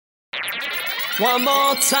One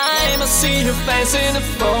more time, I see your face in a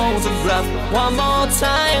photograph. One more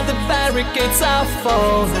time, the barricades are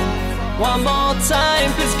falling. One more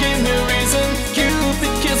time, please give me a reason.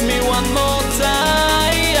 Cupid, kiss me one more time.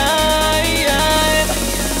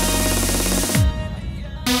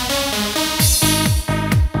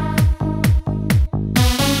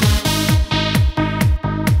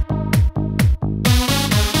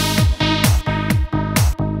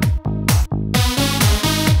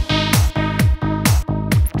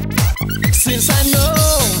 Since I know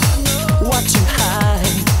what you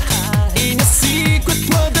hide in a secret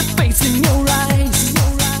world that face in your eyes.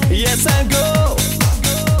 Yes, I go,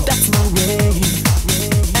 that's my way.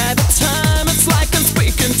 At the time it's like I'm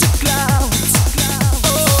speaking to clouds.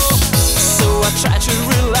 Oh, so I try to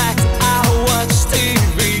relax, I watch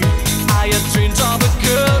TV. I had dreams of a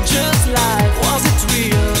girl just like, was it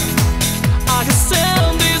real? I can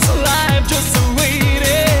stand this life just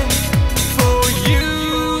waiting for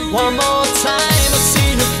you. One more time, I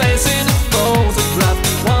see your face in a photograph.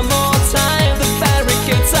 One more time, the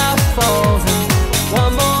barricades are falling.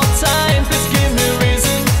 One more time, please give me a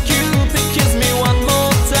reason. Cupid, kiss me one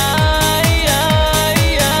more time.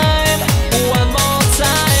 One more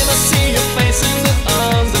time, I see your face in the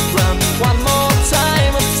underground. One more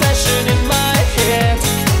time, obsession in my head.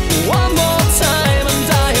 One more time, I'm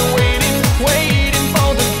dying, waiting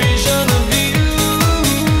for the vision of you.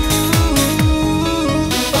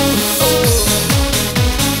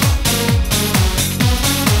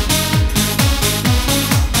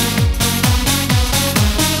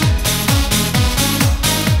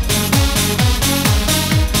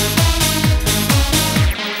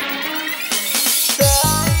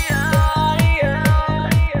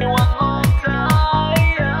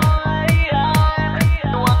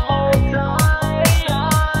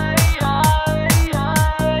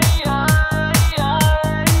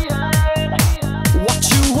 What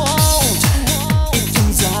you want, it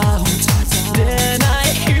comes out. Then I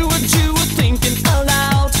hear what you were thinking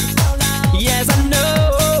aloud. Yes, I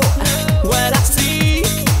know what I see,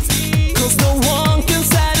 'cause no one can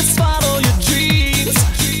satisfy all your dreams.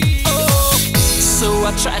 Oh, so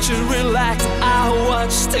I try to relax, I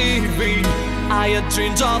watch TV. I had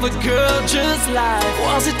dreams of a girl just like,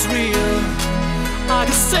 was it real? I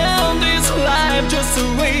can stand this life just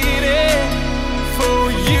waiting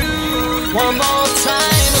for you. One more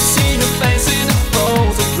time, I see your face in a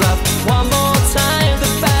photograph. One more time, the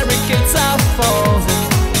barricades are falling.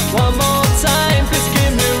 One more time, please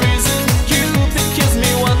give me a reason. Cupid, kiss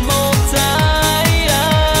me one more time.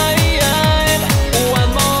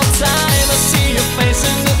 One more time, I see your face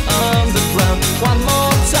in the underground. One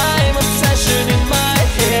more time, obsession in my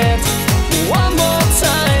head. One more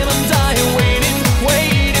time, I'm dying,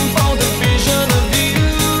 waiting for the vision of you.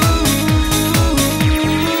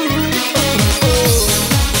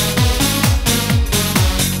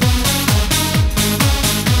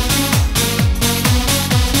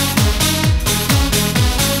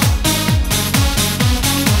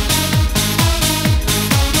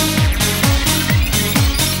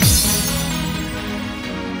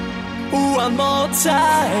 One more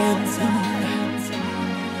time,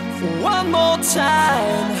 one more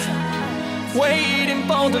time, waiting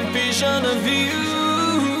for the vision of you.